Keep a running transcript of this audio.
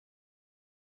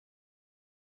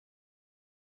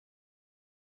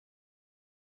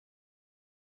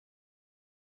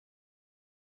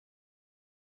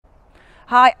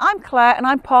Hi, I'm Claire and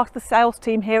I'm part of the sales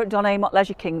team here at Don Amott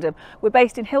Leisure Kingdom. We're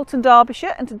based in Hilton,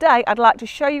 Derbyshire, and today I'd like to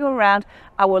show you around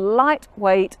our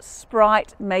lightweight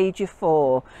Sprite Major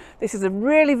 4. This is a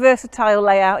really versatile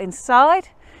layout inside.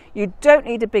 You don't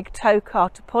need a big tow car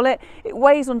to pull it. It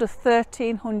weighs under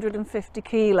 1,350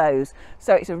 kilos,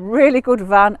 so it's a really good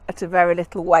van at a very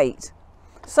little weight.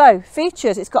 So,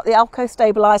 features: it's got the Alco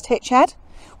stabilised hitch head,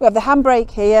 we have the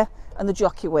handbrake here and the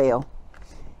jockey wheel.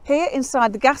 Here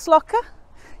inside the gas locker,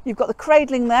 you've got the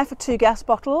cradling there for 2 gas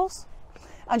bottles,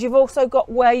 and you've also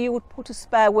got where you would put a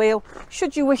spare wheel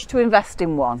should you wish to invest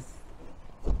in one.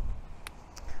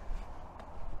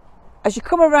 As you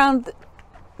come around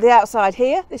the outside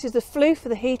here, this is the flue for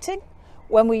the heating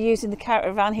when we're using the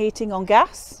caravan heating on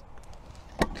gas.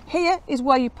 Here is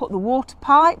where you put the water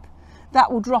pipe.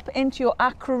 That will drop into your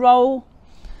Acra roll,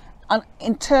 and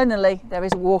internally there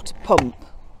is a water pump.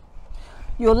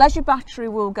 Your leisure battery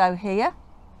will go here.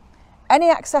 Any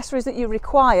accessories that you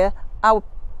require,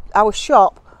 our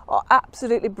shop are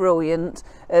absolutely brilliant,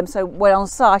 so when on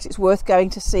site it's worth going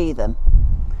to see them.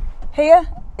 Here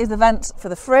is the vents for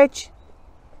the fridge,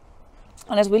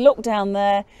 and as we look down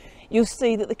there you'll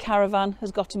see that the caravan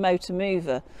has got a motor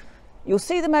mover. You'll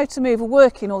see the motor mover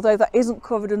working, although that isn't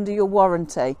covered under your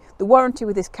warranty. The warranty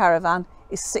with this caravan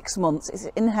is 6 months. It's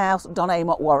an in-house Don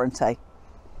Amott warranty.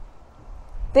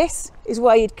 This is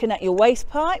where you'd connect your waste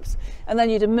pipes, and then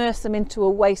you'd immerse them into a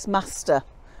waste master,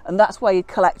 and that's where you'd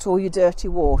collect all your dirty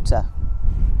water.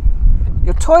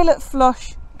 Your toilet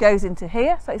flush goes into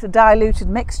here, so it's a diluted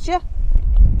mixture,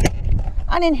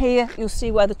 and in here you'll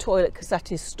see where the toilet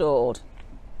cassette is stored.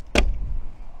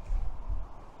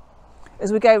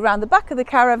 As we go around the back of the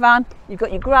caravan, you've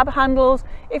got your grab handles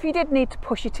if you did need to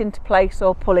push it into place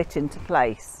or pull it into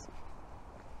place.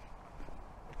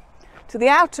 To the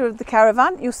outer of the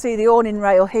caravan, you'll see the awning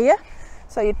rail here.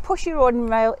 So you'd push your awning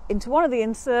rail into one of the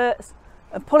inserts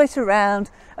and pull it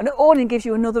around, and the awning gives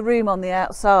you another room on the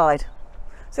outside.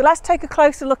 So let's take a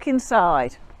closer look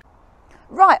inside.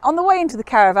 Right, on the way into the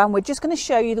caravan, we're just going to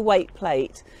show you the weight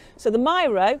plate. So the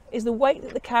Miro is the weight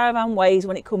that the caravan weighs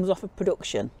when it comes off of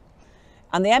production.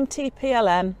 And the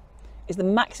MTPLM is the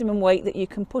maximum weight that you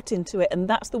can put into it, and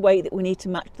that's the weight that we need to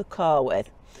match the car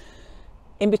with.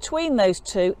 In between those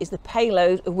two is the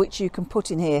payload of which you can put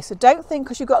in here. So don't think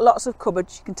because you've got lots of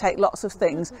cupboards you can take lots of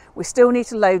things. We still need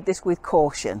to load this with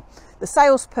caution. The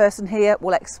salesperson here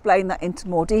will explain that into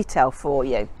more detail for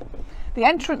you. The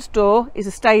entrance door is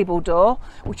a stable door,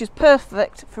 which is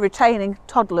perfect for retaining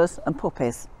toddlers and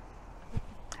puppies.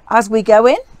 As we go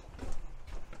in,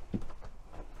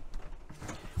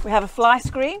 we have a fly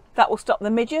screen that will stop the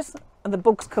midges and the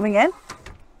bugs coming in.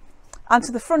 And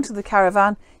to the front of the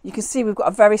caravan, you can see we've got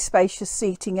a very spacious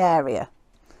seating area.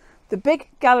 The big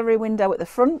gallery window at the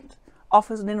front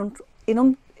offers I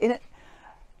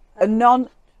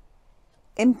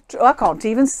can't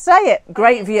even say it.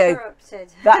 Great view.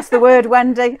 That's the word,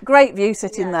 Wendy. Great view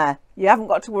sitting there. You haven't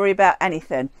got to worry about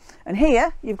anything. And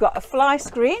here you've got a fly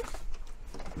screen,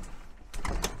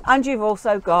 and you've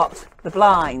also got the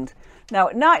blind. Now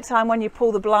at night time, when you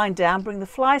pull the blind down, bring the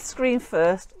fly screen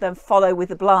first, then follow with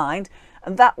the blind,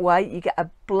 and that way you get a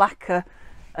blacker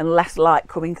and less light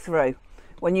coming through.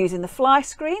 When using the fly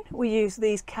screen, we use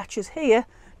these catchers here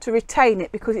to retain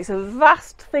it, because it's a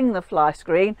vast thing, the fly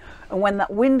screen, and when that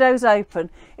window's open,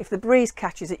 if the breeze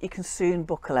catches it, you can soon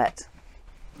buckle it.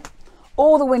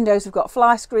 All the windows have got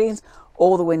fly screens,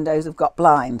 all the windows have got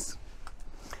blinds.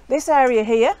 This area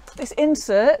here, this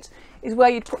insert, is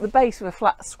where you'd put the base of a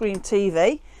flat screen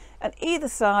TV, and either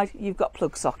side you've got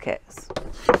plug sockets.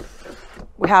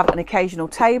 We have an occasional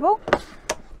table,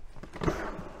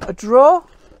 a drawer.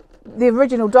 The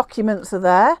original documents are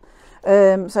there,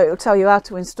 so it'll tell you how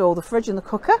to install the fridge and the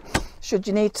cooker should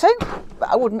you need to, but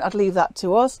I'd leave that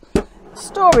to us.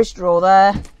 Storage drawer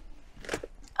there,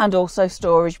 and also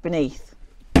storage beneath.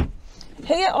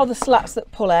 Here are the slats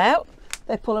that pull out.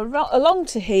 They pull along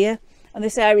to here, and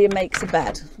this area makes a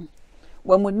bed.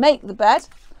 When we make the bed,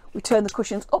 we turn the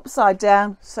cushions upside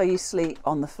down so you sleep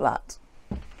on the flat.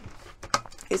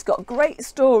 It's got great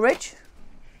storage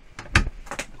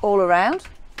all around.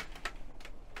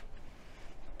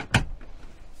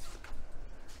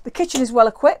 The kitchen is well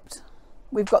equipped.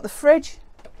 We've got the fridge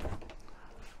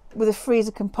with a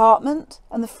freezer compartment,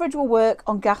 and the fridge will work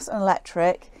on gas and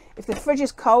electric. If the fridge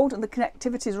is cold and the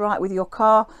connectivity is right with your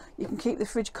car, you can keep the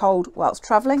fridge cold whilst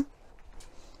travelling.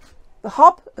 The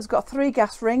hob has got 3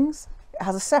 gas rings, it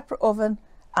has a separate oven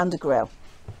and a grill.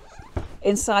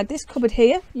 Inside this cupboard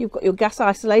here, you've got your gas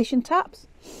isolation taps,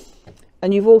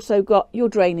 and you've also got your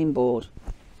draining board.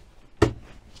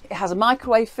 It has a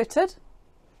microwave fitted,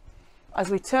 As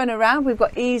we turn around, we've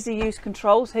got easy use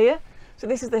controls here. So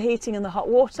this is the heating and the hot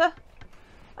water,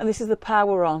 and this is the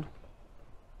power on.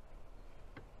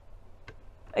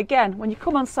 Again, when you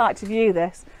come on site to view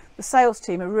this, the sales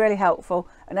team are really helpful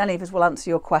and any of us will answer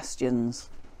your questions.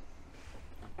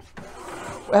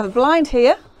 We have a blind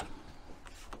here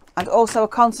and also a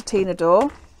concertina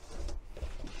door.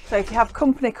 So if you have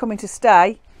company coming to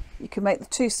stay, you can make the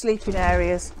 2 sleeping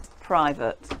areas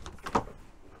private.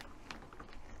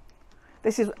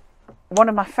 This is one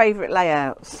of my favourite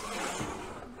layouts.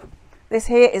 This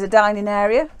here is a dining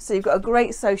area, so you've got a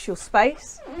great social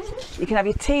space. You can have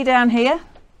your tea down here,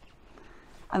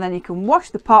 and then you can wash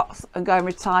the pots and go and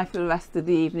retire for the rest of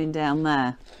the evening down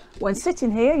there. When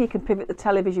sitting here, you can pivot the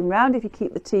television round if you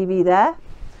keep the TV there,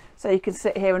 so you can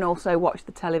sit here and also watch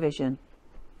the television.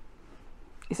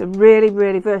 It's a really,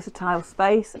 really versatile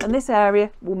space, and this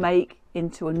area will make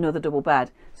into another double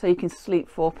bed, so you can sleep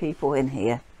 4 people in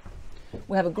here.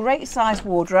 We have a great sized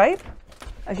wardrobe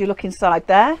as you look inside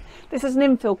there. This is an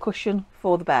infill cushion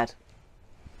for the bed.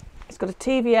 It's got a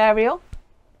TV aerial,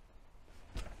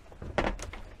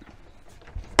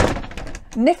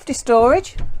 nifty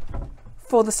storage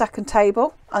for the second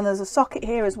table, and there's a socket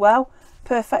here as well,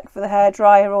 perfect for the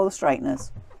hairdryer or the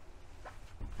straighteners.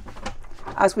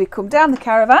 As we come down the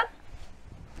caravan,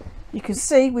 you can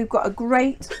see we've got a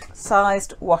great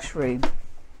sized washroom.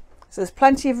 So there's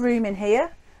plenty of room in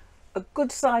here, a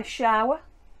good sized shower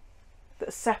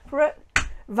that's separate,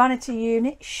 vanity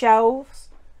unit, shelves,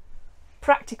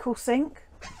 practical sink,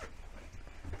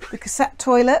 the cassette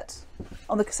toilet.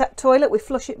 On the cassette toilet we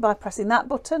flush it by pressing that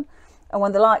button, and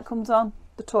when the light comes on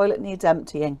the toilet needs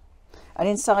emptying. And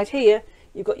inside here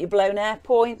you've got your blown air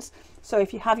points, so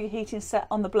if you have your heating set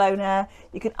on the blown air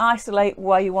you can isolate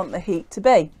where you want the heat to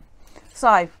be.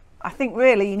 So I think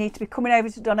really you need to be coming over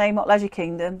to Dunamot Leisure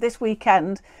Kingdom this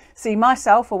weekend, see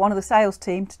myself or one of the sales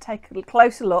team to take a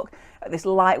closer look at this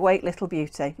lightweight little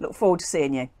beauty. Look forward to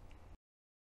seeing you.